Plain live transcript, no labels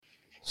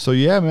So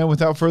yeah, man,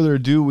 without further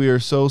ado, we are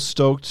so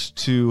stoked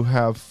to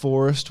have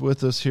Forrest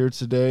with us here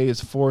today.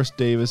 It's Forrest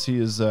Davis. He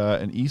is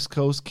an East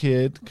Coast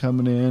kid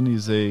coming in.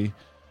 He's a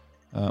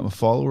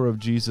follower of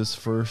Jesus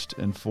first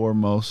and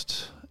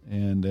foremost,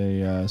 and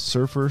a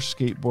surfer,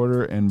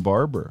 skateboarder, and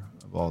barber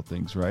of all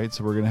things, right?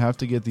 So we're going to have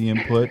to get the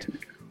input.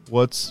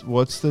 What's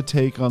the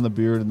take on the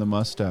beard and the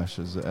mustache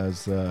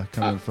as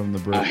coming from the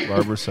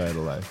barber side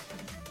of life?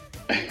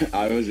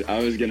 I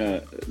was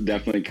gonna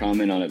definitely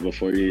comment on it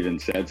before you even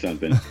said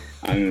something.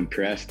 I'm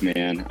impressed,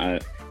 man.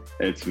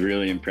 It's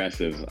really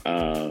impressive.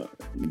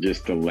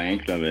 Just the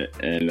length of it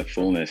and the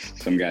fullness.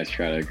 Some guys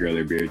try to grow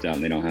their beards out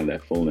and they don't have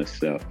that fullness.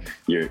 So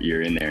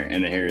you're in there,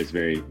 and the hair is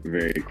very,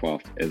 very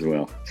coiffed as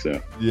well. So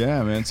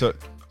yeah, man. So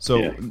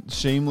yeah.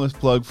 Shameless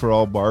plug for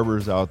all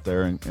barbers out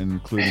there,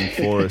 including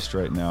Forrest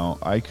right now.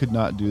 I could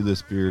not do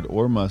this beard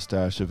or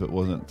mustache if it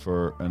wasn't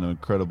for an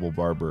incredible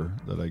barber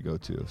that I go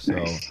to. So.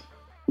 Nice.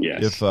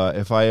 Yes.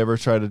 If I ever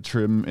try to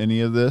trim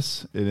any of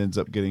this, it ends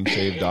up getting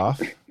shaved off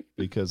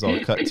because I'll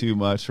cut too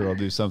much or I'll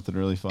do something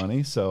really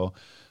funny. So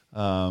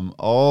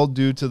all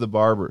due to the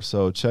barber.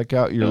 So check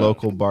out your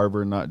local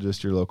barber, not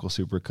just your local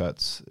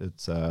Supercuts.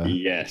 It's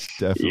yes,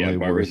 definitely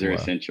barbers are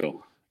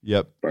essential.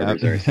 Yep,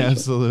 barbers are essential.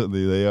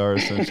 Absolutely, they are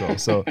essential.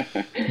 So,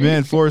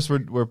 man, Forrest,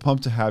 we're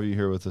pumped to have you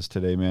here with us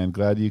today, man.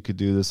 Glad you could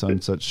do this on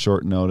such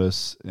short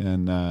notice.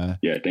 And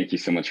yeah, thank you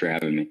so much for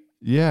having me.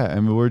 Yeah, I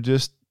mean, we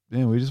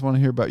just want to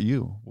hear about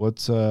you.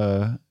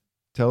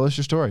 Tell us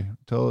your story.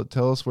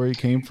 Tell us where you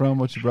came from,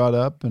 what you brought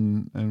up,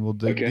 and we'll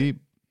dig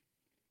deep.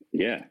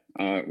 Yeah.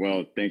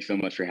 Well, thanks so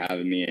much for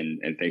having me,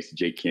 and thanks to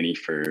Jake Kinney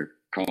for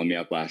calling me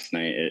up last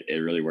night.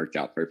 It really worked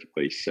out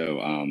perfectly.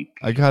 So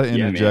I got to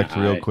interject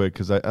real quick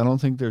because I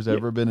don't think there's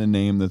ever been a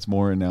name that's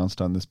more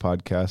announced on this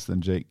podcast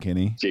than Jake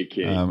Kinney. Jake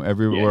Kinney.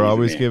 We're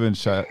always giving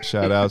shout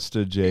outs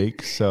to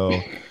Jake.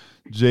 So.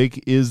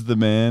 Jake is the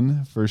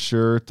man for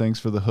sure. Thanks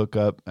for the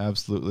hookup.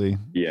 Absolutely.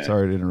 Yeah.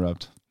 Sorry to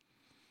interrupt.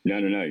 No,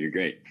 you're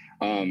great.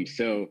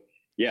 So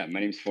yeah, my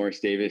name's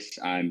Forrest Davis.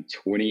 I'm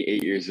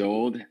 28 years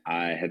old.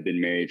 I have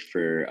been married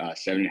for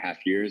 7.5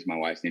 years. My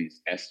wife's name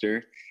is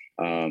Esther.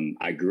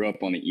 I grew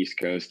up on the East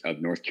Coast of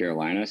North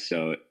Carolina.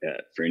 So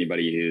for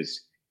anybody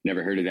who's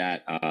never heard of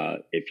that,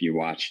 if you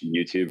watch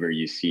YouTube or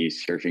you see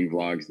surfing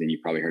vlogs, then you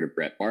probably heard of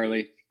Brett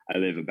Barley. I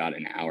live about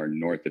an hour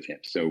north of him.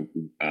 So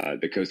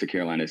the coast of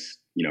Carolina is,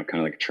 kind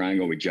of like a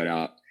triangle. We jut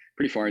out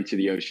pretty far into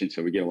the ocean,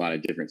 so we get a lot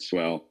of different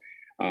swell.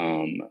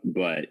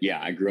 But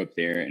yeah, I grew up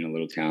there in a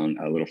little town,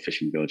 a little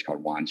fishing village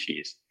called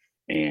Wanchese.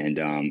 And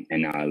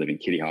now I live in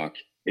Kitty Hawk.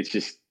 It's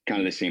just kind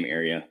of the same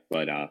area,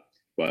 but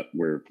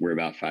we're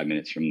about 5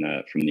 minutes from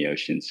the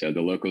ocean. So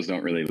the locals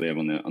don't really live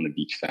on the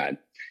beach side.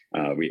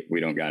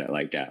 We don't got it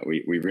like that.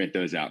 We rent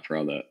those out for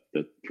all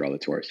the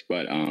tourists.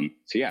 But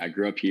so yeah, I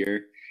grew up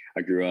here.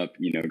 I grew up,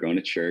 going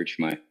to church.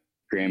 My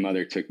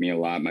grandmother took me a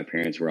lot. My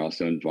parents were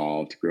also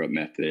involved, grew up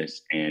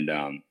Methodist. And,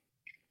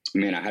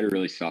 man, I had a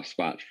really soft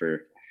spot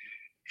for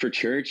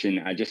church. And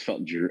I just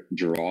felt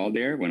draw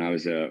there when I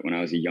was a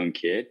young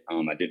kid.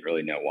 I didn't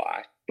really know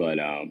why, but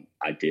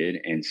I did.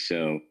 And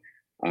so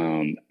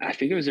I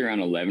think it was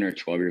around 11 or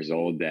 12 years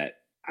old that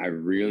I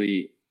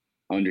really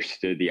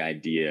understood the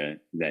idea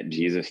that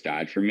Jesus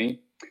died for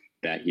me,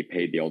 that he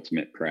paid the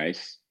ultimate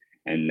price,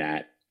 and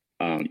that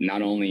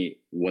not only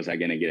was I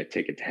going to get a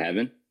ticket to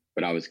heaven,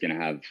 but I was going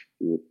to have,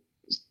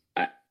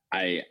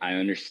 I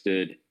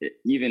understood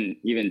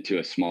even to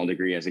a small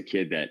degree as a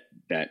kid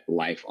that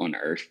life on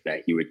earth,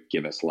 that he would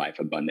give us life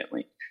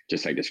abundantly,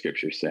 just like the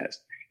scripture says.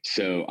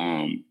 So,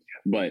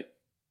 but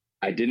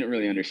I didn't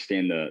really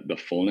understand the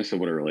fullness of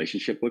what a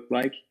relationship looked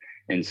like.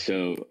 And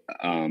so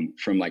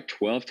from like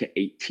 12 to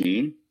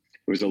 18, it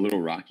was a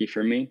little rocky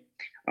for me.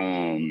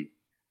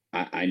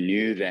 I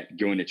knew that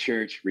going to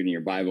church, reading your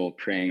Bible,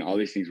 praying, all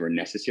these things were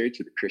necessary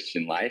to the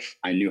Christian life.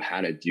 I knew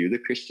how to do the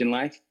Christian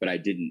life, but I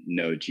didn't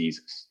know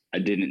Jesus. I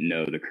didn't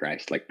know the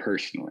Christ, like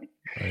personally.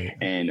 Right.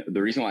 And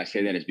the reason why I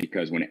say that is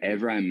because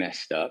whenever I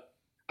messed up,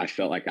 I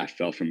felt like I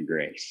fell from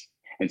grace.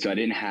 And so I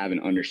didn't have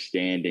an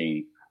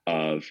understanding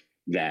of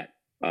that,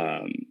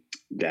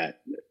 that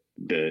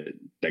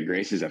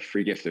grace is a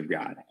free gift of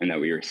God and that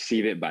we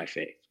receive it by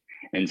faith.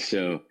 And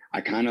so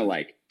I kind of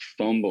like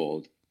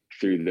fumbled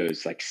through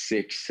those like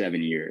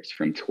 6-7 years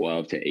from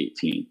 12 to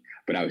 18,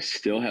 but I was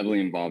still heavily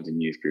involved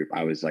in youth group.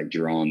 I was like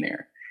drawn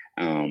there,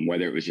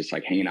 whether it was just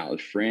like hanging out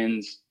with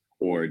friends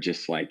or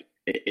just like,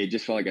 it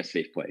just felt like a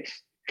safe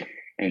place.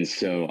 And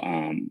so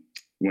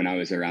when I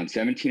was around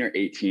 17 or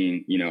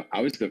 18,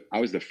 I was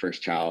the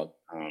first child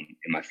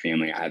in my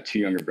family. I have 2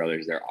 younger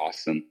brothers. They're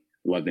awesome.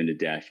 Love them to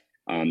death.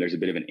 There's a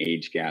bit of an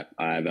age gap.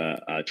 I have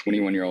a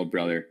 21-year-old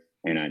brother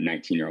and a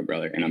 19-year-old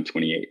brother, and I'm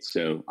 28.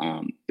 So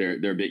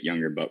they're a bit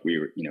younger, but we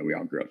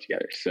all grew up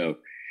together. So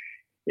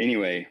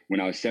anyway, when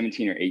I was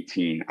 17 or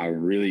 18, I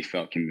really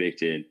felt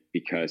convicted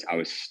because I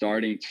was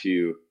starting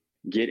to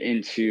get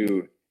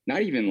into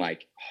not even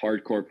like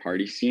hardcore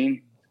party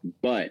scene,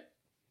 but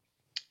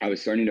I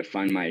was starting to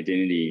find my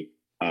identity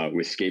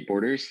with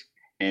skateboarders.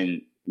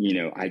 And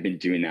I'd been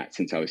doing that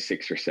since I was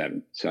 6 or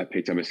 7. So I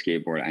picked up a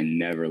skateboard. I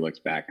never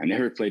looked back. I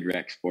never played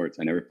rec sports.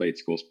 I never played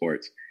school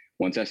sports.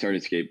 Once I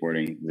started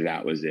skateboarding,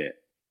 that was it.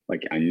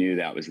 Like I knew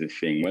that was the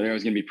thing. Whether I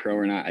was going to be pro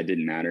or not, it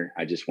didn't matter.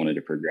 I just wanted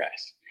to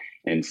progress.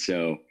 And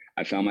so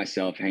I found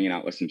myself hanging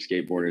out with some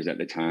skateboarders at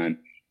the time.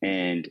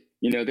 And,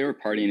 they were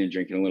partying and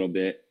drinking a little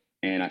bit.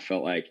 And I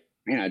felt like,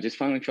 man, I just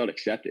finally felt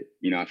accepted.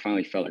 I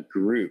finally felt a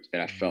group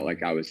that I felt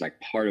like I was like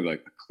part of a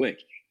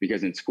clique,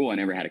 because in school I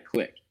never had a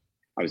clique.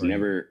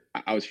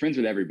 I was friends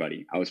with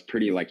everybody. I was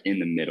pretty like in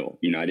the middle.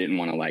 I didn't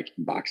want to like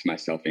box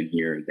myself in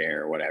here or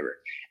there or whatever.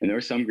 And there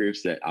were some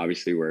groups that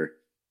obviously were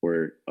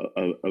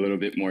a little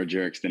bit more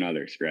jerks than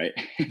others, right?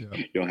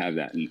 Yeah. You'll have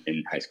that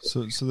in high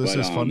school. So this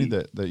is funny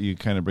that you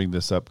kind of bring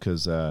this up,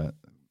 because I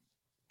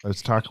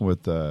was talking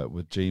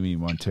with Jamie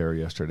Montero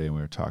yesterday, and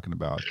we were talking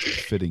about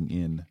fitting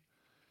in.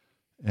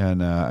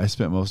 And I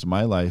spent most of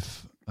my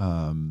life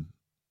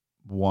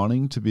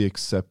wanting to be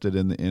accepted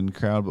in the in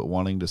crowd, but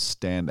wanting to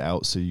stand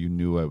out so you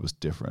knew I was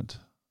different,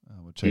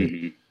 which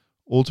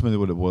ultimately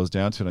what it boils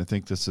down to. And I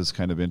think this is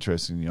kind of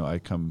interesting. I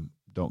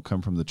don't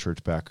come from the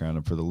church background,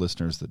 and for the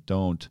listeners that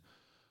don't,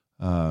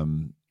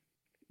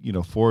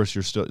 Forrest,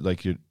 you're still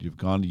like you've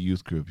gone to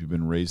youth group, you've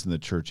been raised in the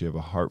church, you have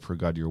a heart for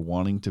God, you're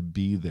wanting to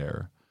be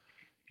there,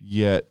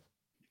 yet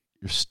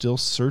you're still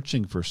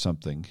searching for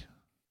something,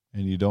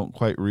 and you don't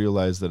quite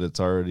realize that it's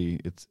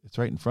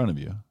right in front of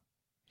you.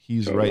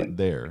 He's totally right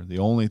there. The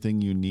only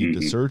thing you need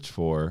to search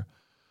for,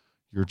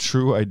 your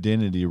true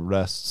identity,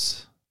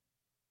 rests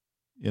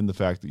in the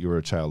fact that you're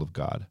a child of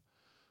God.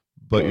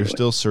 But you're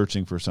still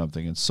searching for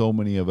something. And so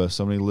many of us,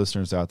 so many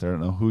listeners out there, I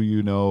don't know who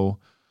you know,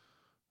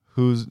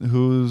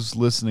 who's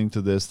listening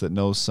to this that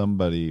knows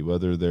somebody,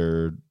 whether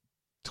they're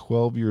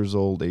 12 years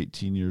old,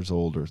 18 years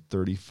old, or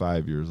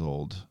 35 years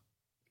old,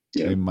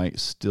 they might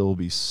still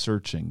be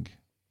searching,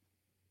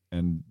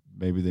 and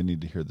maybe they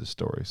need to hear this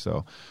story.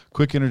 So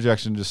quick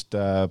interjection, just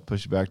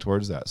push you back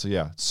towards that.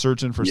 So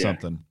searching for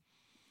something.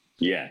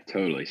 Yeah,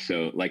 totally.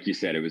 So like you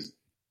said,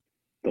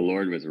 the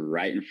Lord was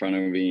right in front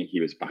of me. He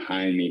was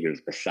behind me. He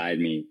was beside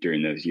me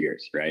during those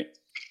years, right?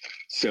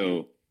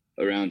 So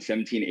around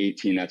 17,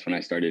 18, that's when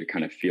I started to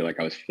kind of feel like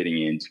I was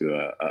fitting into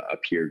a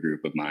peer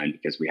group of mine,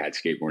 because we had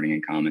skateboarding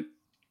in common.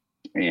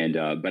 And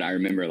but I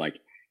remember like,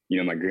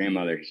 my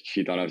grandmother,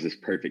 she thought I was this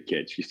perfect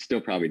kid. She still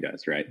probably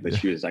does, right? But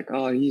she was like,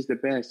 oh, he's the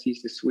best.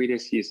 He's the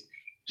sweetest. He's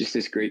just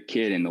this great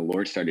kid. And the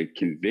Lord started to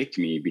convict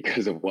me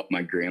because of what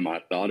my grandma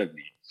thought of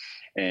me.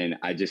 And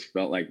I just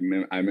felt like,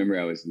 I remember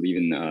I was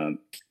leaving, the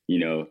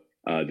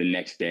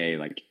next day,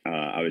 like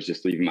I was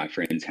just leaving my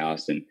friend's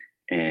house and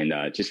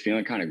just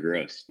feeling kind of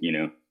gross,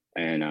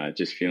 and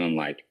just feeling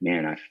like,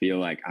 man, I feel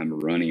like I'm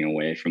running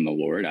away from the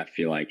Lord. I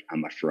feel like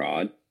I'm a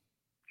fraud.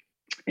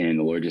 And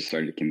the Lord just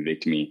started to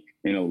convict me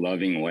in a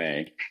loving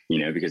way,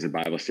 because the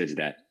Bible says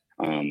that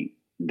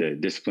the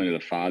discipline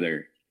of the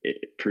Father,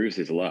 it proves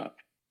his love.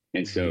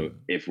 And so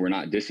if we're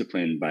not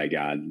disciplined by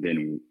God,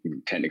 then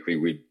technically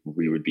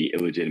we would be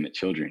illegitimate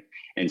children.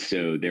 And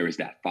so there was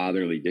that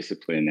fatherly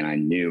discipline that I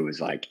knew was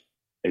like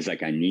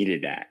I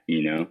needed that,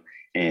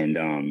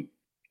 and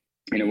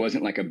it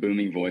wasn't like a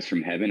booming voice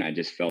from heaven. I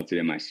just felt it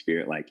in my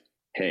spirit, like,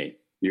 hey,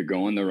 you're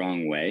going the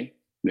wrong way.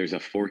 There's a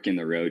fork in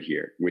the road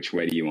here. Which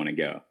way do you want to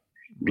go?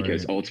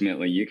 Because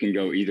ultimately you can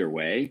go either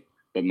way,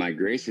 but my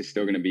grace is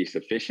still going to be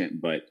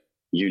sufficient. But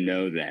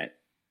that,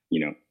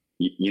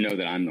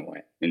 that I'm the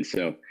way. And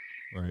so,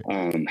 I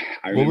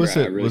remember, what was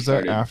it? Was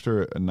that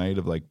after a night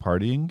of like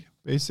partying,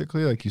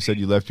 basically? Like you said,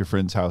 you left your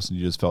friend's house and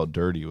you just felt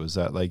dirty. Was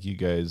that like you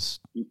guys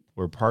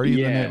were partying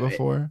the night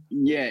before?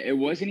 It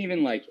wasn't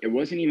even like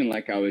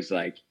I was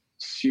like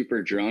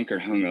super drunk or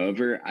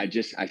hungover. I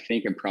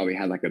think I probably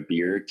had like a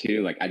beer or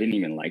two. Like I didn't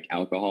even like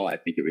alcohol. I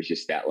think it was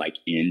just that like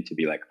to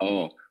be like,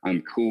 oh,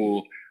 I'm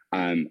cool.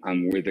 I'm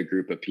with a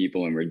group of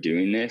people and we're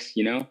doing this,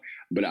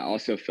 but I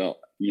also felt,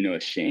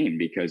 ashamed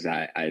because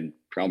I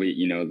probably,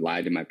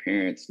 lied to my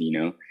parents,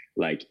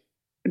 like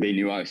they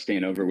knew I was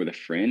staying over with a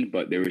friend,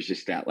 but there was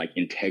just that like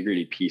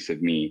integrity piece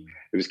of me.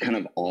 It was kind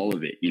of all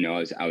of it.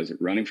 I was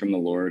running from the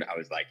Lord. I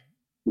was like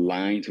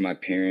lying to my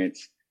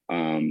parents.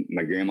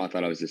 My grandma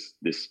thought I was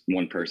this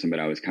one person, but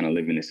I was kind of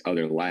living this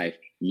other life.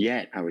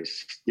 Yet I was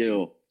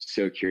still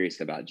so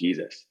curious about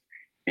Jesus,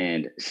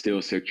 and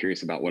still so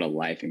curious about what a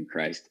life in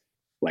Christ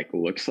like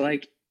looks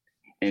like.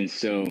 And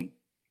so,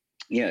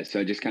 so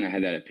I just kind of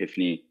had that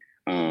epiphany.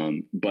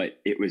 But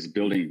it was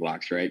building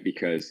blocks, right?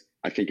 Because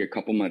I think a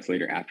couple months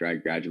later, after I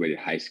graduated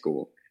high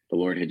school, the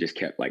Lord had just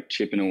kept like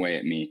chipping away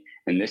at me.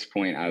 And this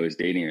point I was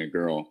dating a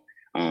girl,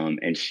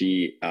 and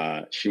she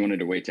wanted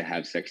to wait to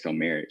have sex till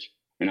marriage.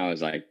 And I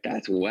was like,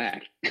 that's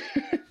whack.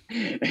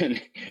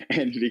 and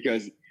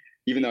because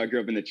even though I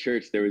grew up in the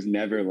church, there was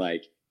never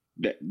like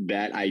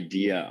that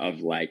idea of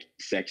like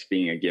sex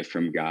being a gift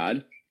from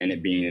God, and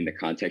it being in the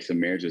context of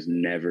marriage was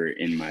never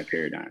in my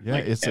paradigm. Yeah,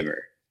 like,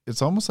 ever.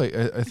 It's almost like,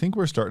 I think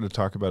we're starting to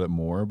talk about it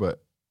more,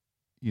 but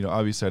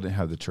obviously I didn't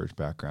have the church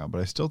background,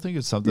 but I still think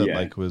it's something that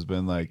like was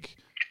been like,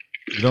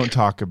 you don't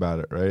talk about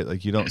it, right?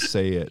 Like you don't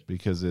say it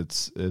because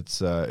it's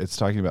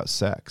talking about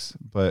sex,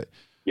 but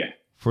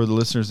for the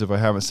listeners, if I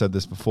haven't said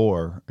this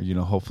before,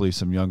 hopefully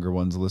some younger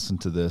ones listen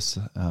to this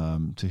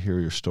to hear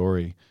your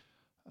story.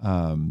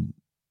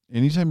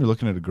 Anytime you're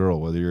looking at a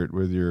girl, whether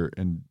you're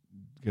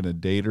gonna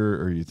date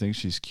her or you think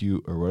she's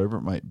cute or whatever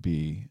it might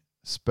be,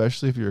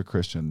 especially if you're a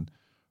Christian,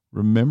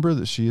 remember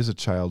that she is a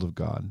child of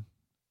God.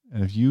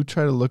 And if you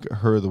try to look at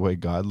her the way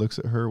God looks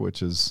at her,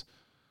 which is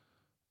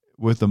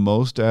with the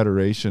most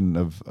adoration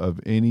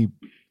of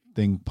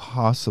anything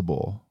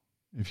possible,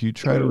 if you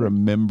try to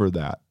remember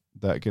that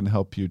can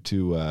help you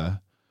to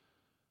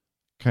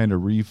kind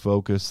of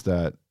refocus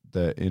that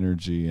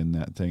energy and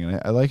that thing.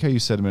 And I like how you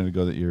said a minute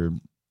ago that you're,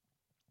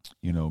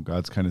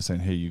 God's kind of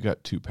saying, hey, you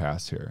got two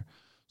paths here.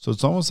 So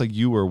it's almost like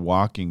you were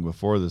walking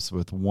before this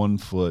with one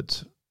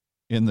foot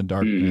in the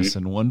darkness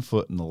and one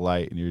foot in the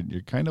light, and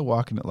you're kind of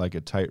walking it like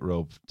a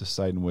tightrope,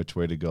 deciding which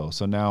way to go.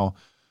 So now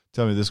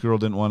tell me, this girl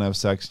didn't want to have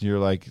sex, and you're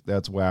like,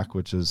 that's whack,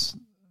 which is,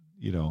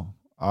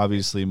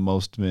 obviously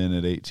most men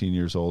at 18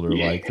 years old are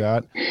like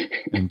that,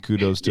 and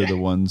kudos to the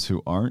ones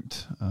who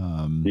aren't.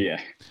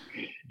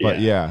 But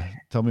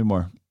tell me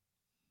more.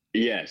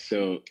 Yeah.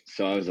 So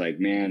I was like,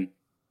 man,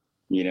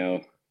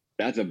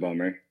 that's a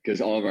bummer,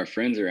 because all of our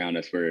friends around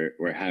us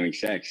were having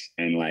sex.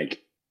 And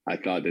like, I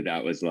thought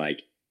that was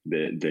like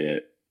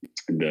the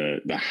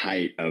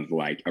height of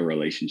like a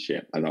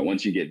relationship. I thought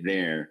once you get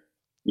there,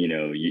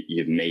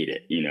 you've made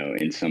it,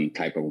 in some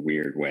type of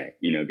weird way,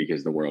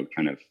 because the world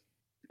kind of,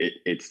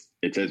 it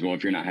says, well,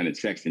 if you're not having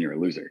sex, then you're a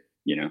loser,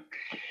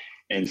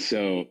 And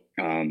so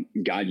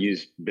God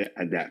used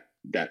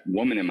that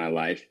woman in my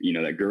life,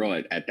 that girl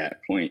at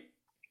that point,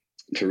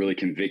 to really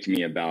convict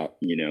me about,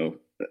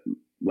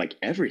 like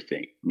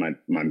everything, my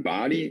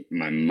body,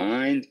 my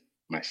mind,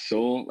 my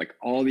soul, like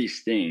all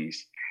these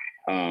things.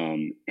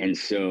 And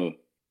so,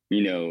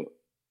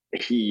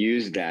 he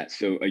used that.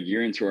 So a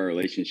year into our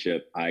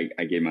relationship, I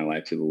gave my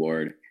life to the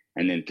Lord.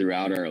 And then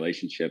throughout our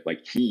relationship,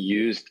 like he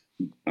used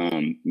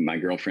my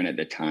girlfriend at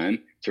the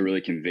time to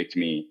really convict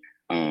me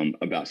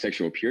about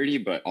sexual purity,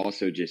 but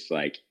also just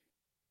like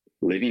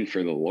living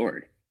for the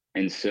Lord.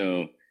 And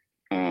so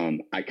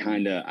I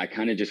kind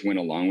of just went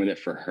along with it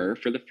for her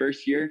for the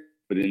first year.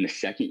 But in the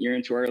second year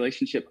into our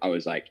relationship, I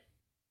was like,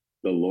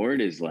 the Lord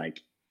is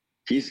like,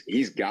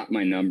 he's got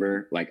my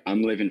number. Like,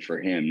 I'm living for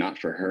him, not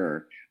for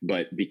her.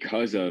 But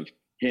because of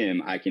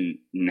him, I can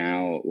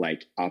now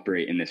like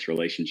operate in this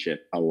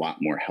relationship a lot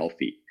more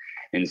healthy.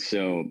 And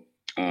so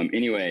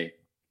anyway,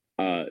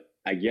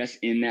 I guess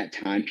in that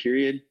time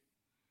period,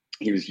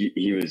 he was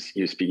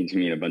speaking to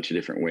me in a bunch of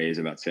different ways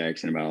about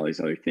sex and about all these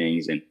other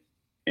things. And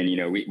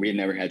we had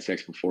never had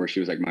sex before. She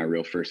was like my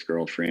real first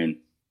girlfriend.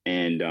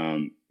 And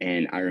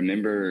I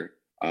remember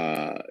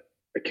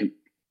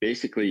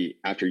basically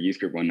after youth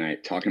group one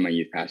night, talking to my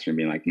youth pastor and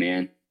being like,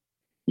 man,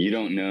 you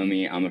don't know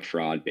me. I'm a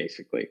fraud,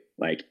 basically.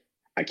 Like,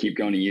 I keep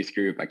going to youth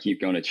group. I keep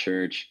going to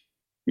church.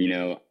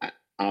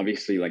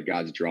 Obviously, like,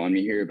 God's drawing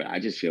me here, but I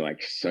just feel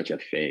like such a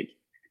fake.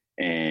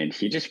 And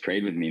he just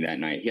prayed with me that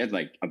night. He had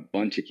like a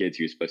bunch of kids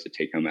he was supposed to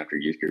take home after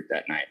youth group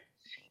that night.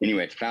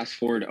 Anyway, fast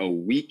forward a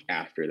week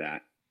after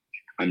that,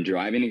 I'm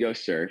driving to go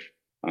surf.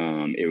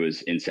 It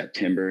was in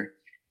September.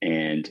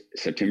 And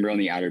September on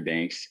the Outer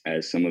Banks,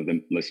 as some of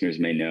the listeners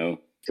may know,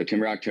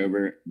 September,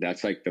 October,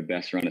 that's like the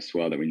best run of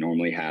swell that we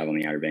normally have on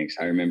the Outer Banks.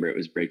 I remember it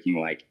was breaking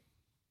like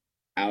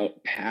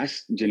out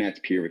past Jeanette's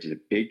Pier, which is a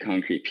big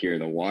concrete pier.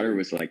 The water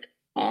was like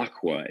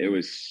aqua. It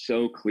was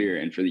so clear.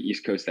 And for the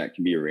East Coast, that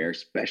can be rare,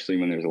 especially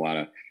when there's a lot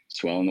of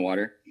swell in the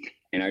water.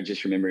 And I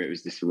just remember it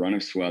was this run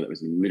of swell that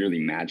was literally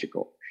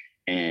magical.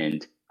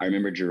 And I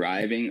remember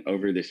driving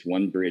over this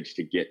one bridge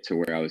to get to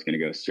where I was going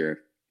to go surf.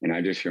 And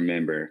I just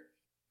remember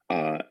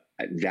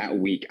that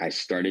week I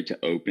started to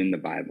open the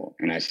Bible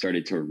and I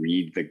started to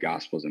read the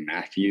Gospels of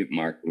Matthew,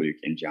 Mark, Luke,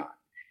 and John.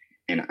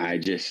 And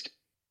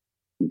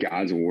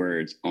God's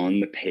words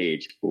on the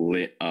page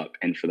lit up.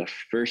 And for the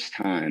first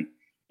time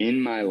in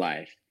my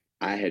life,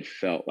 I had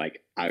felt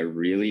like I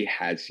really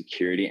had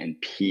security and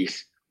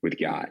peace with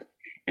God.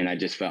 And I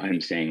just felt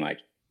him saying, like,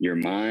 you're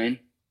mine.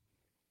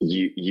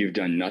 You've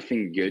done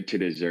nothing good to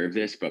deserve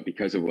this, but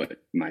because of what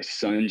my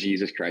son,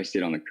 Jesus Christ,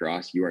 did on the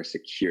cross, you are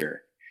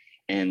secure.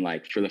 And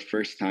like, for the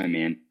first time,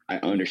 man, I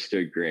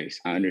understood grace.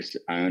 I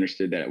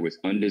understood that it was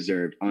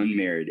undeserved,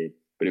 unmerited,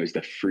 but it was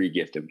the free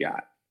gift of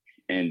God.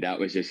 And that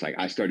was just like,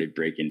 I started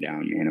breaking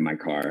down, man, in my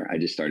car. I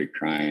just started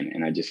crying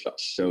and I just felt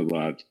so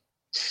loved,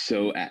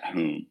 so at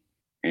home.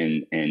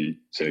 And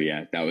so,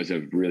 yeah, that was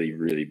a really,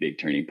 really big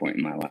turning point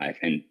in my life.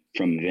 And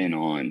from then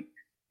on,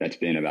 that's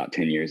been about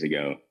 10 years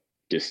ago,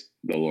 just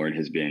the Lord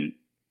has been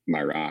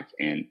my rock.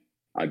 And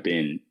I've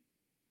been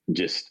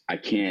just, I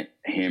can't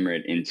hammer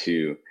it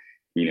into,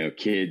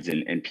 kids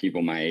and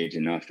people my age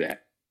enough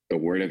that the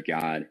word of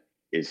God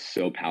is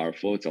so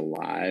powerful. It's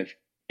alive.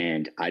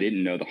 And I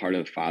didn't know the heart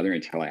of the Father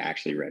until I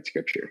actually read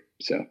scripture.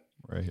 So,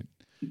 right.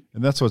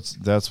 And that's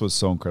what's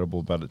so incredible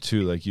about it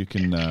too. Like, you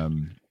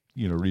can,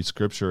 read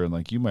scripture and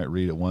like, you might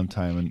read it one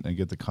time and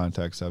get the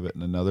context of it.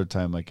 And another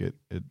time, like it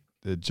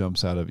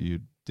jumps out of you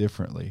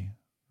differently,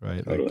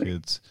 right? Totally.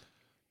 Like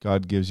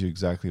God gives you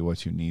exactly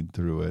what you need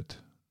through it.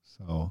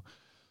 So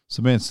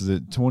So man, so the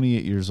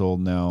 28 years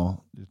old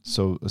now.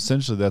 So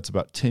essentially that's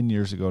about 10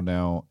 years ago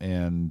now.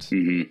 And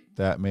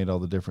that made all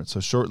the difference.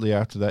 So shortly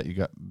after that, you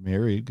got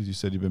married, because you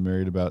said you've been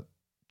married about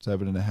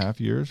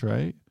 7.5 years,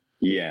 right?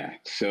 Yeah.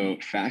 So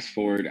fast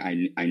forward,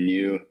 I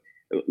knew,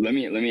 let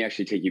me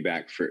actually take you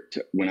back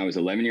to when I was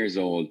 11 years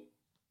old.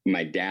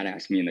 My dad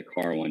asked me in the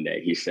car one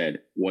day, he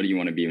said, "What do you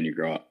want to be when you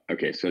grow up?"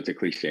 Okay. So it's a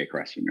cliche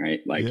question, right?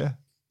 Like, Yeah.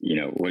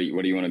 what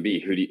do you want to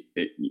be?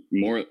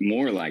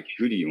 More like,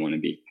 who do you want to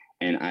be?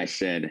 And I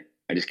said,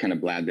 I just kind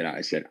of blabbed it out.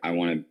 I said, I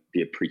want to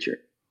be a preacher.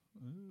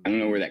 I don't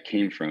know where that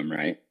came from,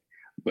 right?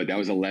 But that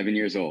was 11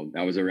 years old.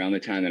 That was around the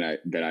time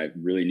that I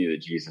really knew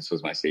that Jesus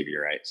was my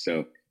savior, right?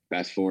 So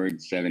fast forward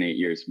 7-8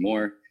 years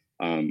more,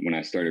 when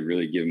I started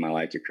really giving my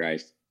life to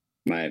Christ,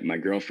 my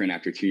girlfriend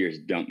after 2 years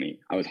dumped me.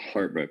 I was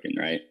heartbroken,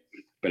 right?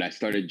 But I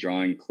started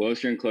drawing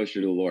closer and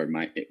closer to the Lord.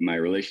 My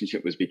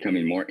relationship was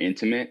becoming more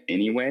intimate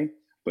anyway.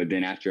 But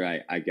then after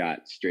I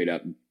got straight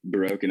up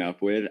broken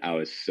up with, I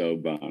was so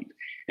bummed.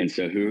 And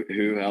so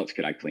who else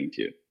could I cling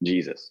to?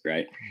 Jesus,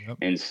 right? Yep.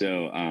 And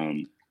so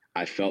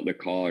I felt the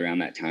call around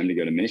that time to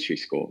go to ministry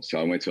school. So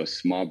I went to a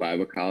small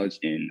Bible college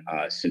in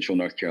Central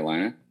North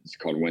Carolina. It's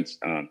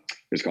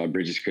called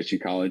Bridges Christian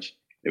College.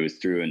 It was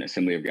through an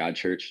Assembly of God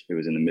church. It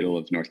was in the middle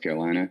of North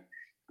Carolina.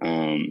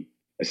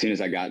 As soon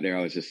as I got there,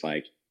 I was just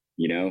like,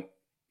 I'm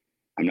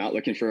not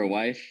looking for a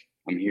wife.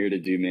 I'm here to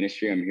do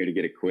ministry. I'm here to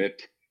get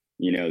equipped.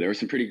 There were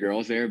some pretty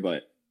girls there,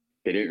 but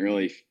they didn't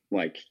really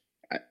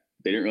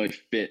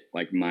fit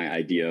like my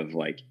idea of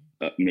like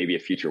maybe a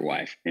future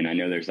wife. And I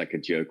know there's like a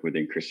joke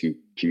within Christian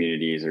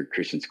communities or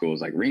Christian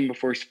schools, like ring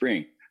before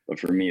spring. But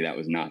for me, that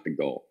was not the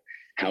goal.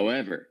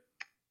 However,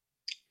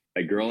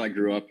 a girl I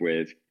grew up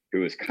with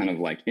who was kind of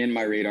like in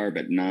my radar,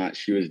 but not,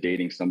 she was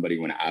dating somebody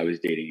when I was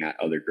dating that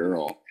other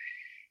girl.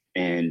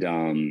 And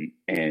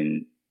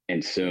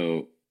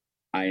so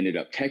I ended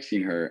up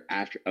texting her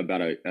after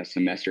about a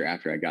semester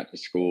after I got to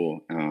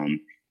school.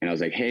 And I was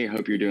like, "Hey,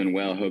 hope you're doing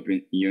well. Hope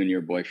you and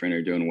your boyfriend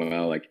are doing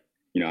well." Like,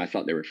 I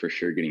thought they were for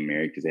sure getting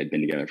married because they had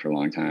been together for a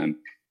long time.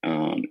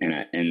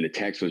 And the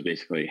text was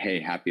basically,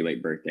 "Hey, happy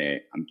late birthday.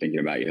 I'm thinking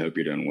about you. Hope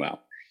you're doing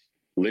well."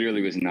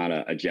 Literally was not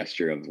a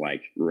gesture of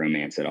like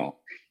romance at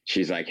all.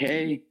 She's like,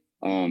 "Hey,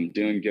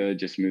 doing good.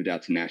 Just moved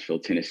out to Nashville,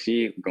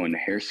 Tennessee. Going to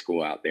hair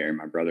school out there.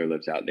 My brother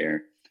lives out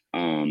there.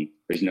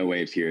 There's no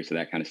waves here, so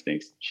that kind of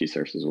stinks." She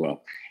surfs as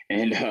well.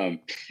 And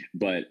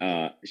but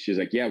she was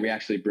like, "Yeah, we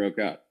actually broke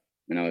up."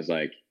 And I was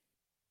like,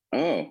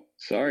 "Oh,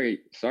 sorry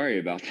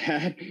about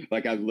that."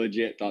 Like, I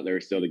legit thought they were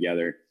still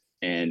together.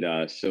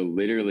 And so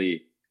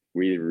literally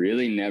we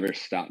really never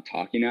stopped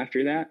talking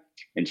after that.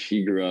 And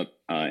she grew up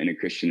in a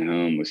Christian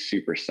home, was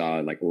super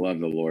solid, like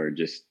loved the Lord,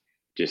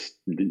 just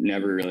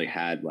never really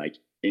had like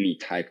any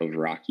type of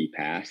rocky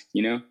past,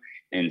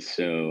 And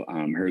so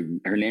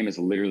her name is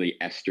literally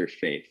Esther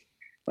Faith.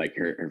 Like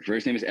her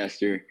first name is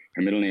Esther,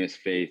 her middle name is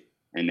Faith,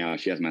 and now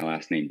she has my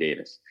last name,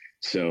 Davis.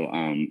 So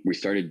we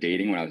started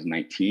dating when I was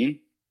 19.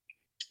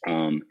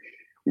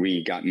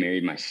 We got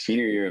married my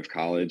senior year of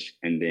college,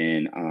 and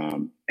then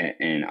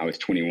and I was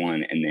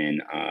 21, and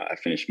then I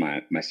finished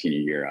my senior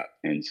year up.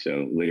 And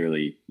so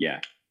literally,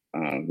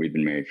 we've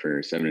been married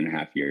for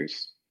 7.5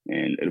 years,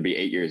 and it'll be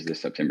 8 years this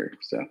September.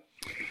 So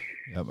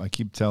yep, I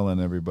keep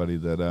telling everybody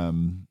that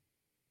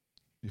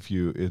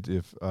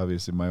if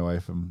obviously my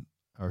wife and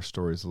our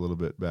story is a little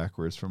bit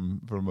backwards from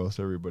most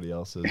everybody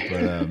else's,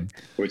 but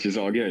which is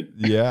all good.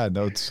 Yeah,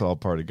 no, it's all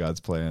part of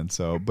God's plan.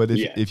 So, but if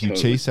you totally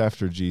chase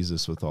after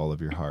Jesus with all of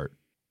your heart,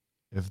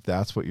 if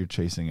that's what you're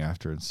chasing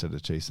after instead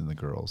of chasing the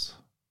girls,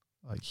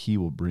 like He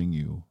will bring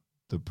you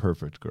the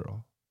perfect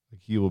girl.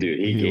 Like He will. Dude,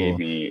 He gave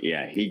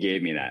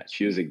me that.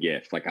 She was a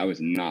gift. Like, I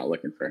was not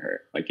looking for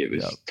her. Like, it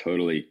was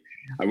totally,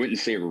 I wouldn't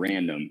say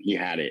random. He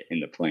had it in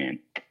the plan,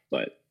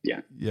 but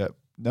yeah. Yep.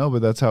 No,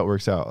 but that's how it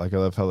works out. Like, I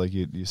love how like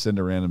you send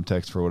a random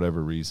text for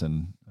whatever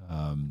reason.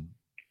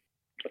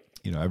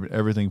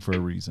 Everything for a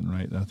reason,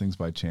 right? Nothing's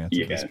by chance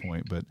at this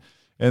point. But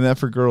and that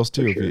for girls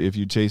too. Sure. If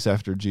you chase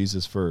after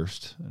Jesus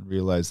first and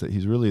realize that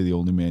He's really the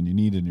only man you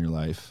need in your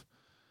life,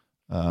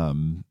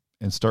 and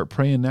start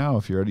praying now.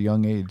 If you're at a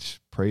young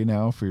age, pray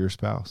now for your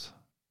spouse.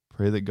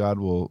 Pray that God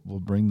will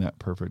bring that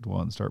perfect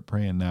one. Start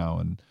praying now,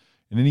 and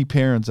any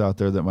parents out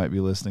there that might be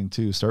listening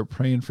too, start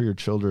praying for your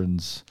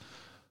children's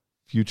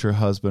future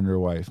husband or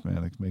wife,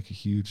 man. It can make a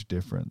huge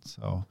difference.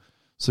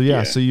 So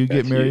you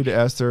get married to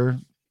Esther.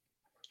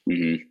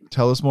 Mm-hmm.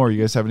 Tell us more. You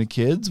guys have any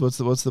kids? What's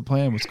the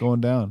plan? What's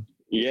going down?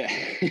 Yeah.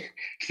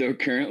 So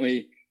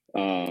currently,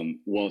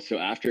 so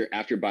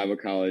after Bible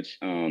college,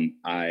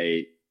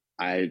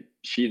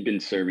 she had been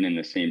serving in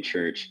the same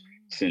church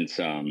since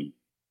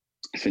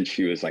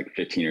she was like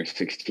 15 or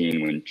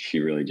 16 when she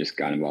really just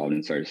got involved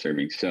and started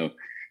serving. So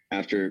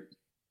after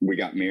we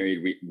got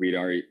married, we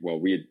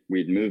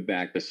had moved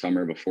back the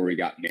summer before we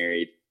got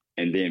married,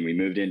 and then we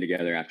moved in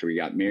together after we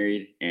got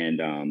married.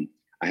 And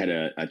I had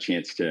a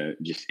chance to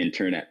just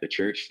intern at the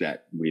church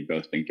that we'd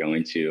both been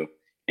going to,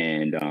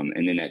 and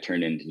then that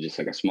turned into just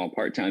like a small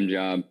part-time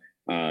job.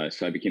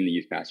 So I became the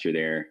youth pastor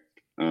there.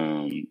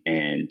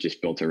 and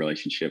just built a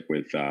relationship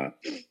with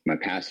my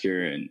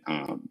pastor.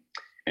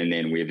 And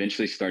then we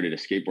eventually started a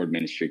skateboard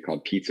ministry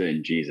called Pizza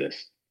and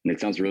Jesus. And it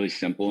sounds really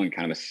simple and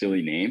kind of a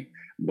silly name,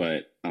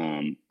 but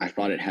I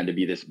thought it had to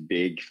be this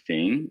big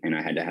thing, and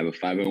I had to have a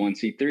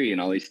 501c3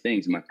 and all these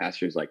things. And my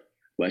pastor was like,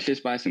 let's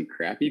just buy some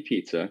crappy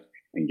pizza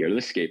and go to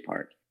the skate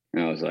park.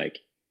 And I was like,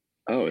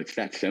 oh, it's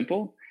that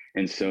simple?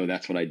 And so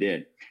that's what I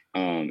did.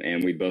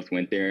 And we both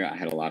went there. I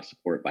had a lot of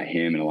support by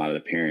him and a lot of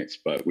the parents,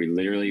 but we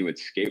literally would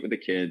skate with the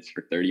kids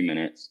for 30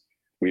 minutes.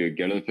 We would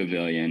go to the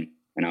pavilion,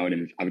 and I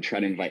would try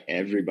to invite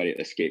everybody at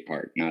the skate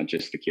park, not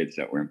just the kids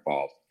that were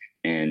involved.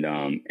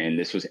 And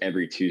this was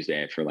every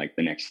Tuesday for like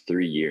the next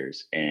 3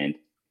 years. And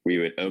we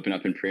would open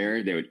up in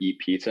prayer, they would eat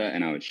pizza,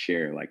 and I would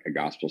share like a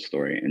gospel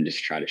story and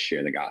just try to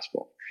share the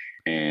gospel.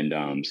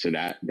 And so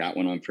that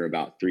went on for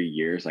about 3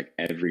 years, like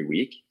every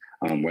week,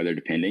 weather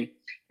depending.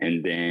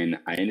 And then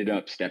I ended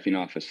up stepping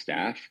off of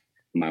staff.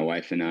 My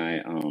wife and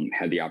I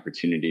had the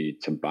opportunity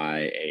to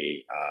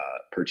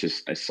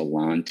purchase a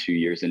salon 2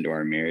 years into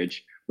our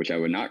marriage, which I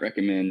would not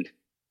recommend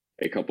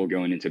a couple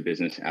going into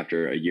business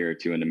after a year or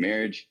two into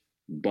marriage.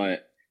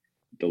 But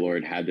the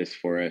Lord had this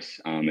for us.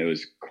 It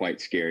was quite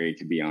scary,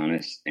 to be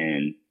honest.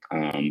 And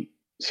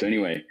so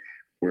anyway,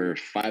 we're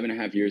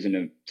 5.5 years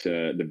into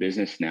the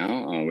business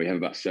now. We have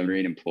about 7 or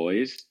 8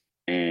 employees.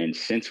 And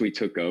since we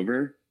took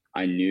over,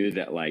 I knew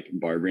that like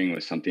barbering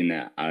was something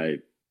that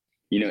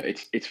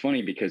it's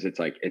funny because it's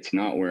like, it's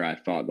not where I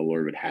thought the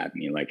Lord would have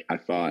me. Like I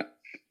thought,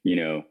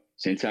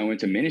 since I went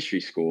to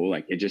ministry school,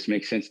 like it just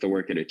makes sense to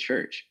work at a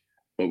church.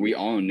 But we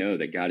all know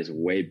that God is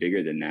way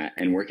bigger than that.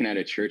 And working at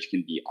a church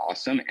can be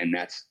awesome. And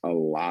that's a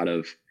lot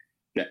of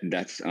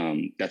that's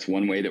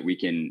one way that we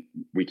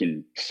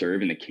can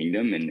serve in the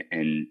kingdom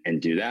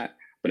and do that.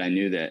 But I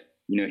knew that,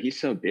 he's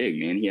so big,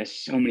 man. He has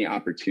so many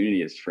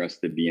opportunities for us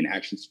to be in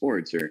action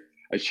sports or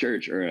a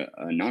church or a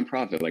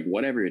nonprofit, like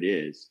whatever it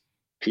is.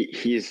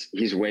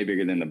 He's way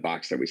bigger than the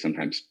box that we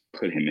sometimes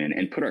put him in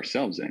and put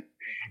ourselves in.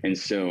 And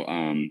so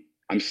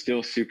I'm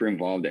still super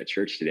involved at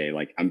church today.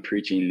 Like I'm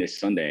preaching this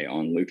Sunday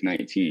on Luke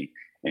 19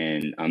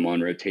 and I'm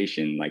on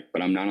rotation,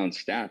 but I'm not on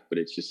staff. But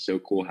it's just so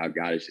cool how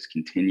God has just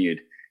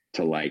continued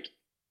to like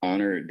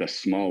honor the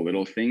small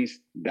little things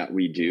that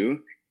we do,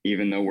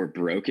 even though we're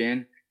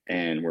broken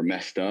and we're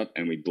messed up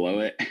and we blow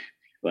it.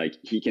 Like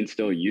he can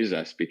still use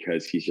us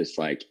because he's just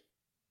like,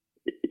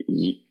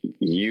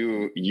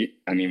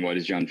 what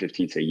does John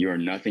 15 say? You are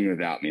nothing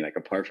without me. Like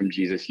apart from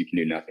Jesus, you can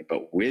do nothing,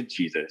 but with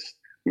Jesus,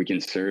 we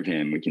can serve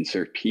him. We can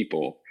serve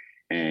people.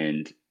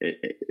 And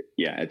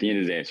at the end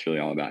of the day, it's really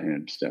all about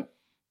him. So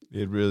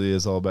it really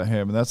is all about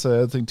him. And that's the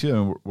other thing too.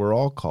 And we're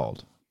all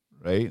called,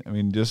 right? I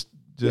mean, just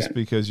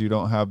because you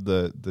don't have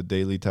the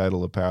daily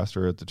title of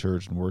pastor at the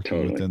church and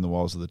working within the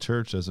walls of the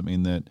church doesn't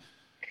mean that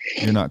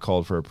you're not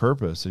called for a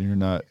purpose and you're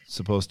not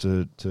supposed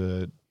to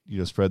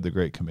spread the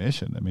Great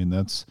Commission. I mean,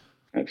 that's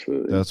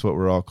what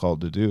we're all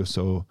called to do.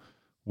 So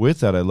with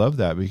that, I love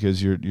that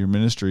because your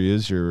ministry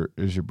is your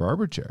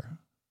barber chair.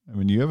 I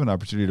mean, you have an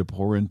opportunity to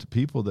pour into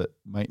people that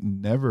might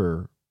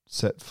never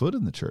set foot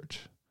in the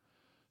church.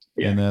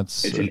 Yeah, and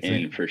it's an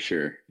in for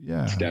sure.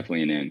 Yeah, it's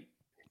definitely an in.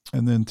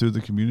 And then through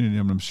the community,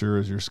 I'm sure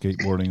as you're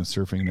skateboarding and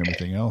surfing and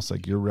everything else,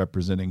 like you're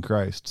representing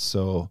Christ.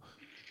 So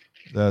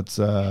that's,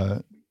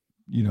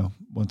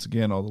 once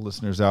again, all the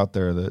listeners out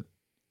there that,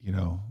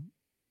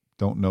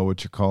 don't know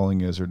what your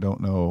calling is or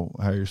don't know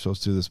how you're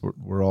supposed to do this,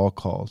 we're all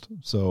called.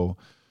 So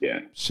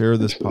share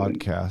this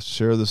podcast,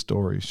 share the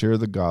story, share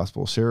the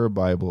gospel, share a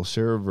Bible,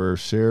 share a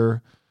verse,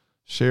 share,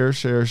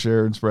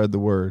 and spread the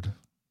word.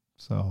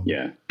 So,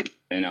 yeah.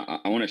 And I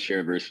want to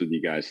share a verse with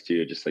you guys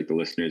too, just like the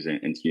listeners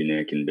and to you,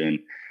 Nick, and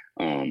Ben.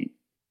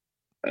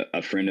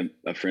 A friend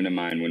of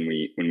mine, when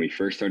we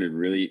first started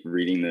really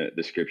reading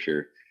the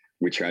scripture,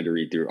 we tried to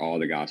read through all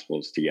the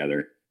gospels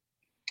together.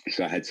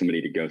 So I had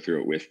somebody to go through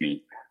it with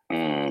me.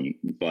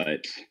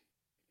 But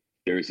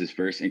there was this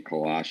verse in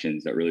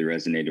Colossians that really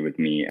resonated with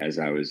me as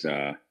I was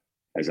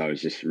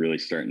just really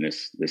starting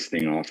this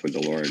thing off with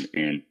the Lord.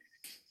 And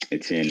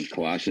it's in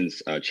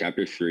Colossians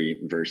chapter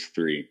 3, verse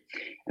 3.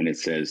 And it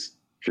says,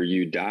 "For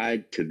you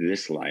died to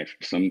this life."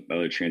 Some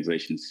other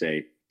translations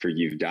say, "For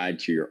you've died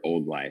to your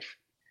old life,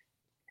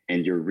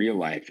 and your real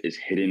life is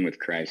hidden with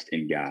Christ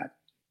in God."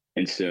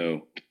 And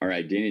so our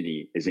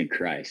identity is in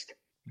Christ.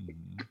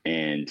 Mm-hmm.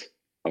 And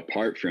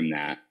apart from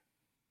that,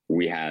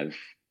 we have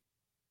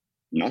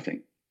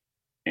nothing.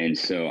 And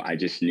so I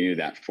just knew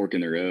that fork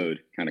in the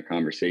road kind of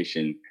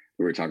conversation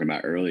we were talking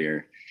about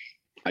earlier.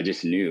 I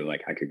just knew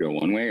like I could go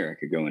one way or I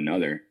could go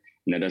another.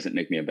 And that doesn't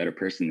make me a better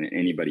person than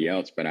anybody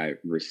else, but I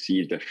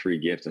received a free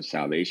gift of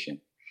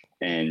salvation.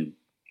 And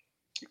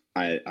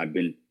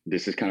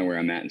this is kind of where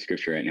I'm at in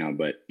scripture right now,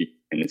 and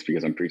it's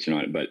because I'm preaching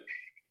on it. But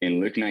in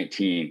Luke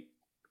 19,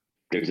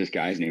 there's this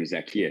guy's name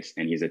Zacchaeus,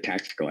 and he's a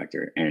tax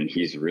collector, and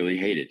he's really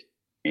hated.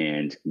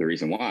 And the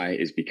reason why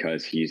is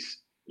because he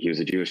was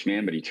a Jewish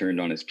man, but he turned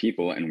on his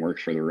people and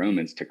worked for the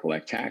Romans to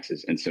collect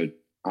taxes. And so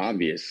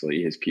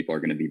obviously his people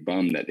are going to be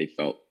bummed that they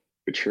felt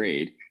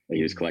betrayed that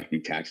he was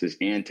collecting taxes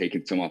and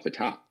taking some off the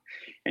top.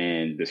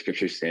 And the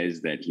scripture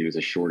says that he was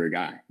a shorter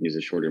guy. He was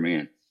a shorter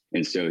man.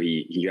 And so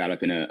he got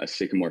up in a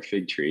sycamore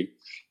fig tree,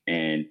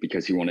 and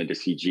because he wanted to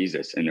see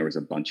Jesus, and there was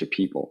a bunch of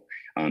people,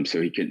 so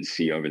he couldn't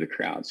see over the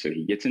crowd. So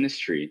he gets in this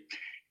tree,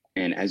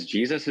 and as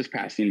Jesus is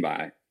passing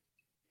by,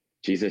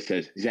 Jesus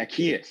says,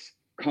 "Zacchaeus,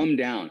 come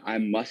down. I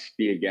must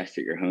be a guest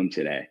at your home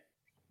today."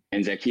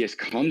 And Zacchaeus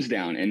comes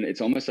down, and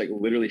it's almost like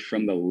literally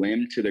from the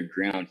limb to the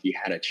ground, he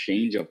had a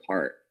change of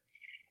heart.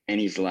 And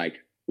he's like,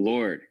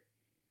 "Lord,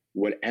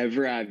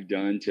 whatever I've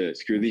done to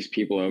screw these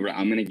people over,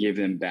 I'm going to give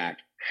them back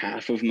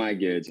half of my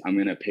goods. I'm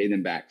going to pay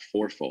them back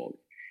fourfold."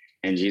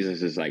 And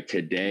Jesus is like,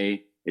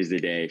 "Today is the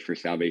day for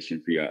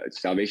salvation for you.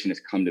 Salvation has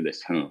come to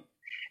this home."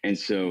 And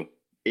so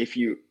if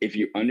you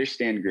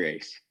understand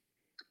grace,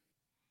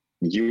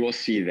 you will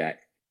see that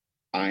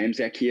I am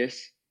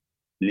Zacchaeus.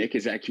 Nick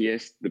is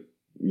Zacchaeus.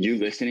 You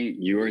listening,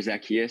 you are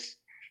Zacchaeus.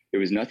 It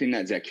was nothing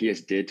that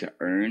Zacchaeus did to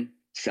earn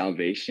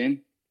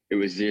salvation. It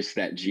was just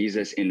that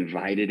Jesus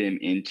invited him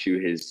into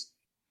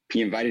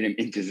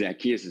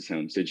Zacchaeus'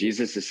 home. So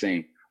Jesus is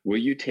saying, "Will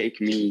you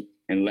take me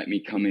and let me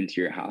come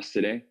into your house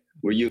today?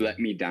 Will you let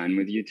me dine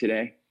with you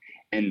today?"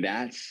 And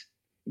that's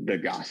the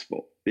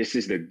gospel. This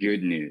is the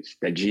good news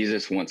that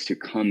Jesus wants to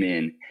come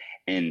in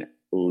and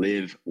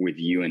live with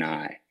you and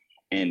I,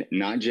 and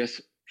not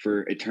just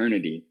for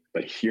eternity,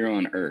 but here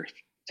on earth,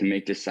 to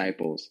make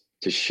disciples,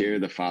 to share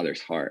the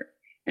Father's heart.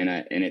 And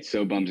it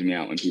so bums me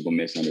out when people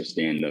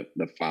misunderstand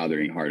the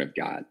fathering heart of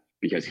God,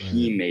 because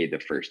he made the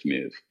first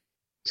move.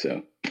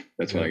 So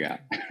that's what I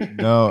got.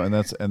 No, and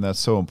that's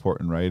so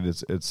important, right?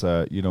 It's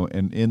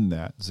and in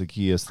that,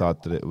 Zacchaeus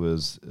thought that it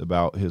was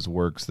about his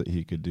works that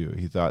he could do.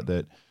 He thought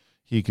that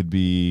he could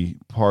be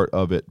part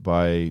of it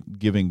by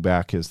giving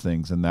back his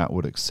things, and that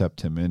would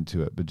accept him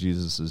into it. But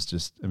Jesus is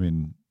just,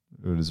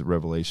 what is it?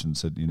 Revelation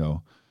said,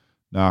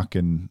 knock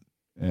and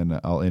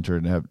I'll enter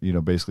and have,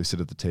 basically sit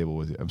at the table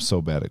with you. I'm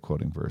so bad at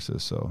quoting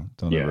verses, so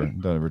don't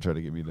ever try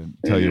to get me to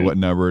tell you what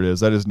number it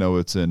is. I just know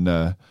it's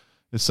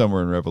it's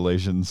somewhere in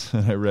Revelations.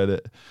 I read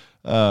it.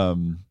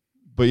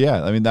 But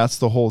yeah, that's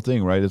the whole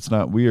thing, right? It's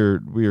not, we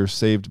are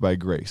saved by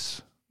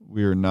grace.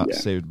 We are not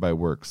saved by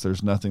works.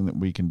 There's nothing that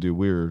we can do.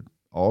 We're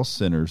all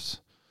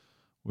sinners.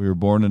 We were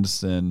born into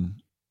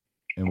sin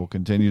and will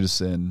continue to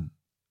sin.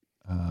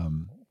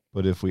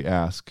 But if we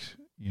ask,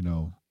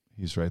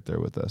 he's right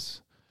there with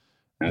us.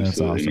 And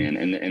absolutely, awesome.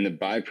 man. And the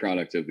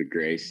byproduct of the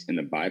grace and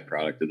the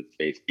byproduct of the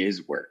faith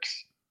is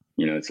works.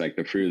 It's like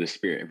the fruit of the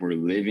Spirit. If we're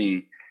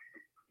living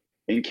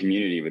in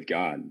community with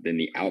God, then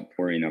the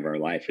outpouring of our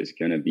life is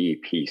going to be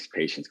peace,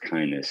 patience,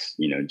 kindness,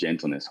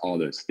 gentleness, all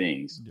those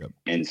things. Yep.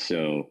 And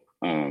so,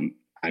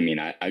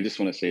 I just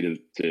want to say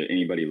to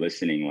anybody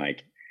listening,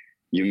 like,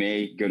 you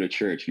may go to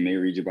church, you may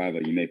read your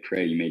Bible, you may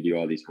pray, you may do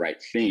all these right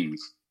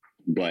things,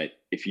 but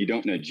if you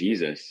don't know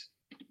Jesus,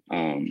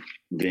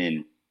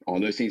 then all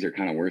those things are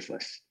kind of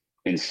worthless.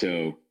 And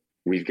so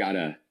we've got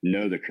to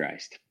know the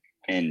Christ.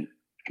 And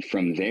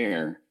from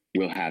there,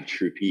 we'll have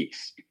true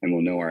peace and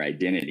we'll know our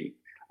identity.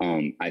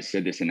 I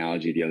said this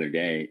analogy the other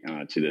day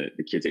to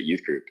the kids at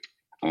youth group.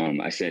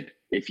 I said,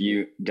 if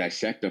you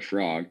dissect a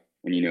frog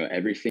and you know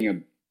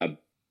everything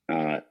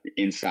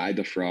inside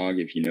the frog,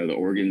 if you know the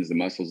organs, the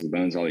muscles, the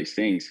bones, all these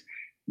things,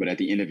 but at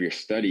the end of your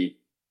study,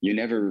 you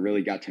never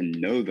really got to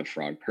know the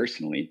frog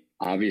personally.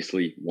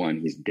 Obviously, one,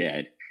 he's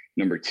dead.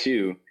 Number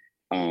two,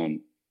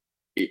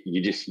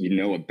 you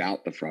know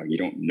about the frog. You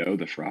don't know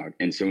the frog.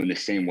 And so in the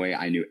same way,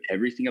 I knew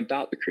everything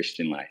about the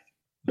Christian life,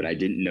 but I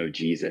didn't know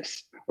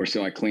Jesus. Or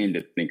so I claimed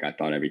to think. I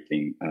thought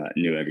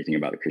knew everything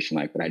about the Christian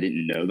life, but I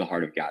didn't know the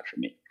heart of God for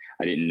me.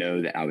 I didn't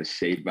know that I was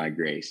saved by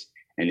grace,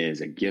 and it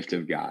is a gift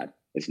of God.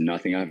 It's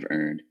nothing I've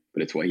earned,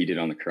 but it's what he did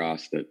on the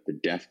cross, the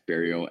death,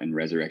 burial, and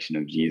resurrection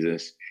of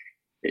Jesus.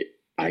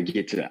 I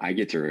get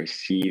to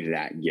receive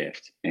that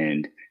gift.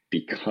 And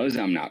because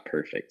I'm not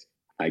perfect,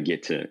 I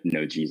get to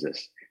know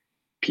Jesus.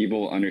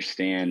 People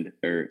understand,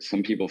 or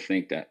some people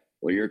think that,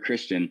 well, you're a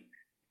Christian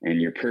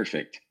and you're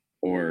perfect,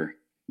 or,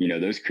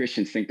 those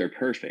Christians think they're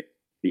perfect.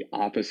 The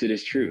opposite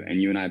is true.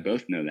 And you and I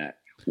both know that.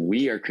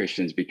 We are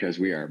Christians because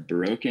we are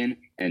broken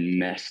and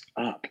messed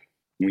up.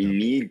 We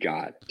need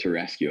God to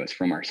rescue us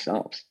from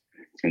ourselves.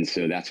 And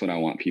so that's what I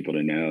want people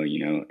to know,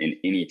 in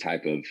any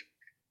type of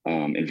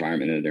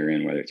environment that they're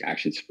in, whether it's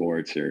action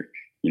sports or,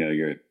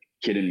 you're a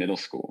kid in middle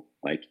school,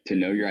 like, to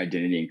know your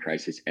identity in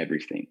Christ is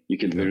everything. You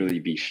can literally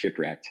be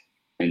shipwrecked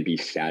and be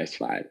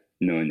satisfied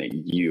knowing that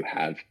you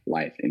have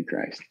life in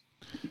Christ.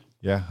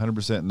 Yeah,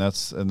 100%.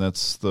 And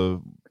that's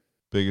the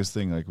biggest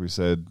thing. Like we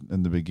said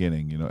in the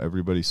beginning,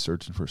 everybody's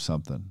searching for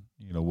something.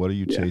 What are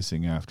you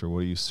chasing after? What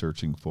are you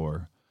searching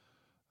for?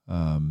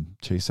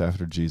 Chase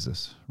after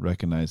Jesus.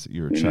 Recognize that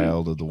you're a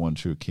child of the one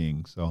true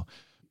King. So,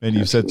 and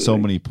you've said so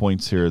many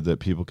points here that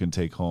people can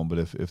take home. But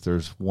if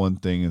there's one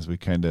thing as we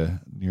kind of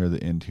near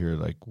the end here,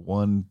 like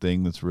one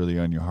thing that's really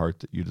on your heart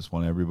that you just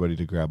want everybody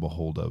to grab a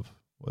hold of,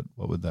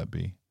 what would that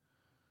be?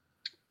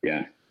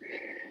 Yeah,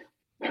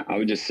 I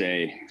would just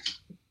say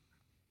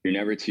you're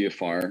never too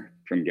far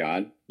from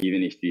God,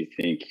 even if you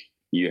think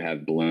you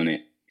have blown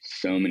it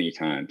so many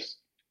times.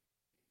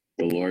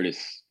 The Lord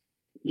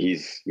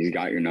he's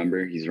got your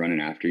number. He's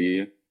running after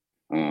you.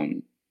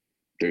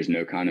 There's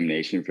no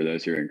condemnation for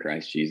those who are in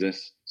Christ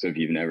Jesus. So if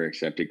you've never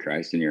accepted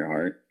Christ in your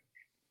heart,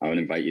 I would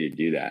invite you to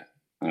do that.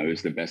 It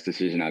was the best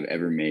decision I've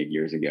ever made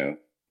years ago,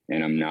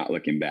 and I'm not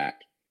looking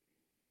back.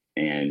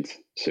 And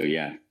so,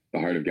 yeah, the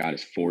heart of God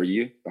is for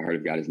you. The heart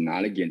of God is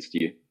not against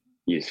you.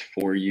 He is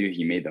for you.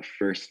 He made the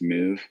first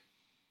move.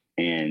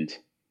 And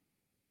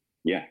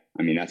yeah,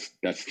 I mean, that's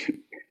the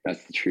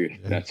truth.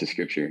 Yeah. That's the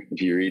scripture.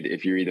 If you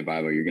read the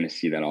Bible, you're going to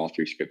see that all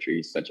through scripture.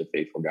 He's such a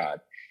faithful God.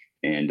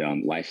 And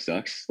life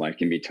sucks. Life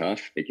can be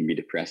tough. It can be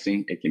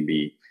depressing. It can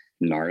be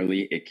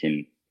gnarly. It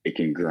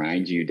can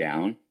grind you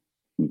down.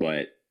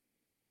 But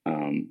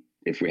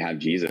if we have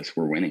Jesus,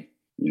 we're winning.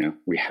 You know,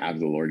 we have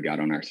the Lord God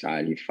on our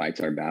side. He fights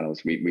our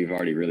battles. We've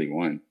already really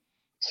won.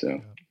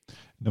 So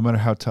no matter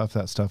how tough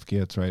that stuff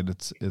gets, right?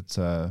 It's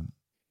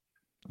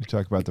we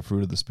talked about the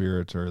fruit of the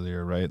Spirit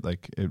earlier, right?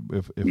 Like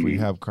if we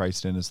have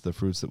Christ in us, the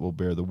fruits that we'll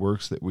bear, the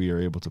works that we are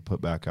able to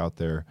put back out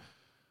there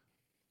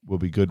will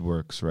be good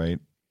works, right?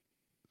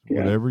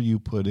 Yeah. Whatever you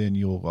put in,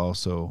 you'll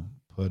also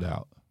put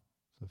out.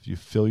 So if you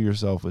fill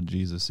yourself with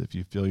Jesus, if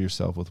you fill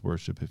yourself with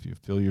worship, if you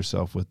fill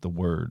yourself with the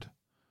Word,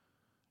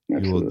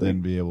 Absolutely. You will then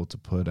be able to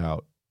put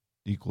out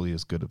equally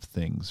as good of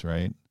things,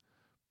 right?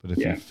 But if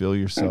you fill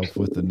yourself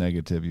Absolutely. With the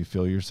negative, you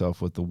fill yourself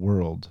with the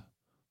world,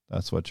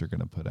 that's what you're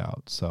going to put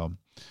out. So,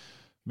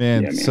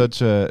 man,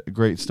 such a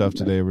great stuff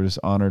today. We're just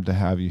honored to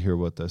have you here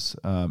with us.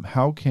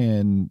 How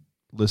can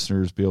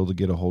listeners be able to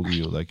get a hold of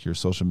you, like your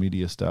social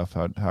media stuff?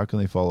 How can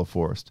they follow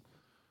Forrest?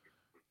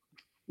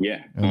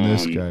 Yeah. And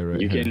this guy right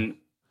here. You can,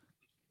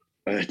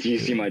 do you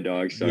see my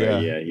dog?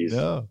 Sorry. Yeah.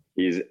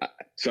 He's,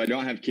 so I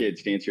don't have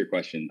kids, to answer your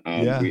question.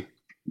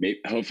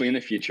 Hopefully in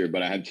the future,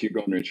 but I have 2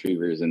 golden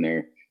retrievers and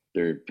they're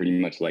pretty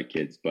much like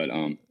kids, but,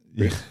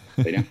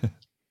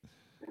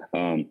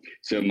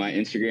 so my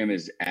Instagram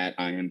is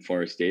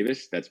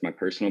 @IamForrestDavis. That's my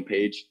personal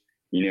page.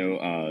 You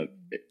know,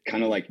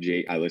 kind of like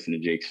Jake, I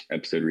listened to Jake's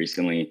episode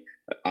recently.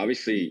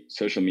 Obviously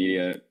social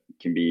media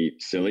can be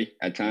silly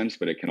at times,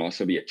 but it can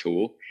also be a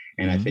tool.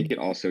 And I think it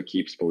also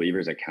keeps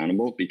believers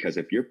accountable, because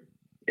if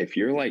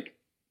you're like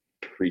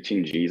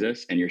preaching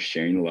Jesus and you're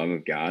sharing the love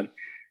of God,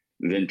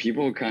 then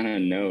people kind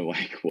of know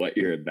like what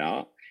you're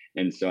about.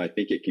 And so I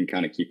think it can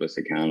kind of keep us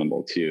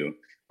accountable too.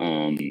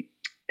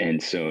 And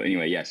so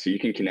anyway, so you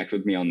can connect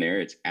with me on there.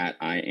 It's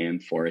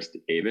 @IamForrestDavis.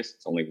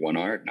 It's only 1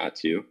 R, not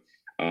 2.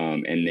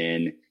 And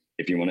then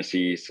if you want to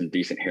see some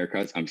decent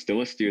haircuts, I'm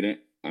still a student.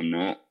 I'm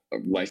not a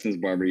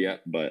licensed barber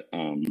yet, but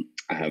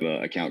I have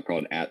an account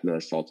called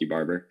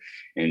 @TheSaltyBarber.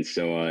 And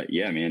so,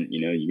 man,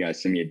 you know, you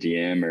guys send me a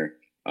DM or,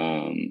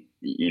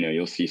 you know,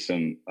 you'll see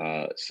some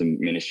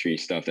ministry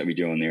stuff that we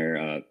do on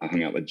there. I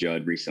hung out with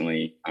Judd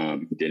recently.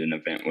 He did an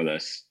event with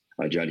us,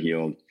 Judd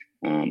Healed,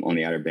 on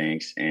the Outer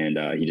Banks. And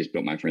he just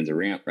built my friends a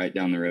ramp right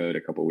down the road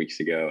a couple of weeks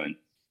ago.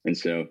 And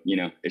so, you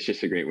know, it's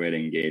just a great way to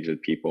engage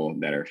with people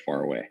that are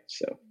far away.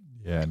 So.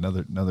 Yeah,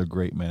 another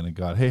great man of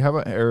God. Hey, how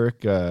about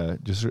Eric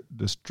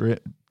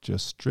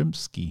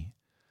Jastrzymski?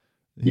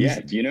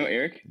 Do you know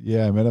Eric?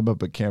 Yeah, I met him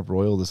up at Camp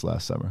Royal this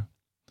last summer.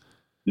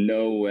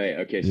 No way.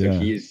 Okay, so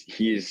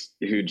he's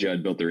who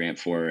Judd built the ramp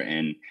for,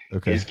 and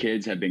his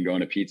kids have been going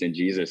to Pizza and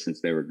Jesus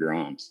since they were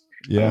Groms.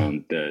 Yeah.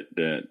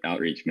 The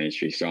outreach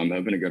ministry. So I'm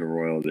hoping to go to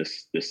Royal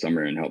this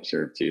summer and help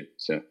serve too.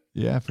 So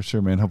yeah, for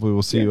sure, man. Hopefully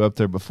we'll see you up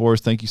there. But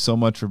Forrest, thank you so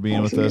much for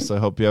being with us. Man.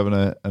 I hope you're having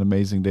an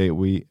amazing day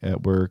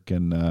at work,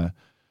 and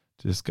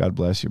just God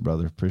bless you,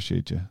 brother.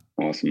 Appreciate you.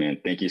 Awesome, man.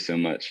 Thank you so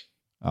much.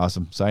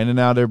 Awesome. Signing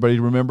out, everybody.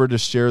 Remember to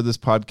share this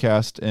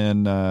podcast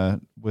and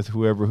with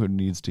whoever who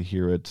needs to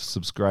hear it.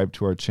 Subscribe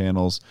to our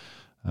channels,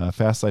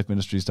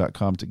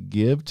 fastlifeministries.com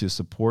to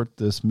support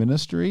this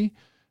ministry.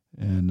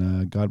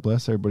 And God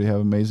bless everybody. Have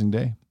an amazing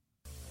day.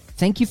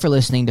 Thank you for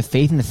listening to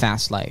Faith in the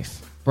Fast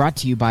Life, brought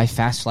to you by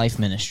Fast Life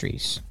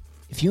Ministries.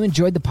 If you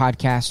enjoyed the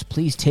podcast,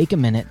 please take a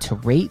minute to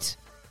rate,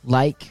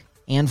 like,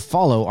 and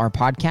follow our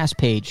podcast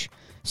page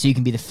so you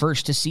can be the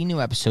first to see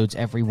new episodes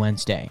every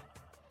Wednesday.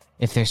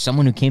 If there's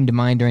someone who came to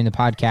mind during the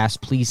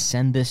podcast, please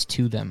send this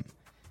to them.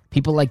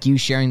 People like you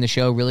sharing the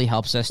show really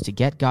helps us to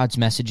get God's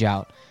message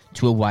out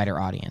to a wider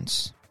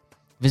audience.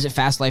 Visit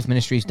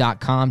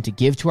fastlifeministries.com to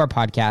give to our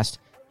podcast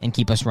and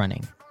keep us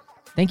running.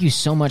 Thank you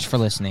so much for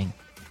listening.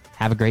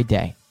 Have a great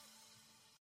day.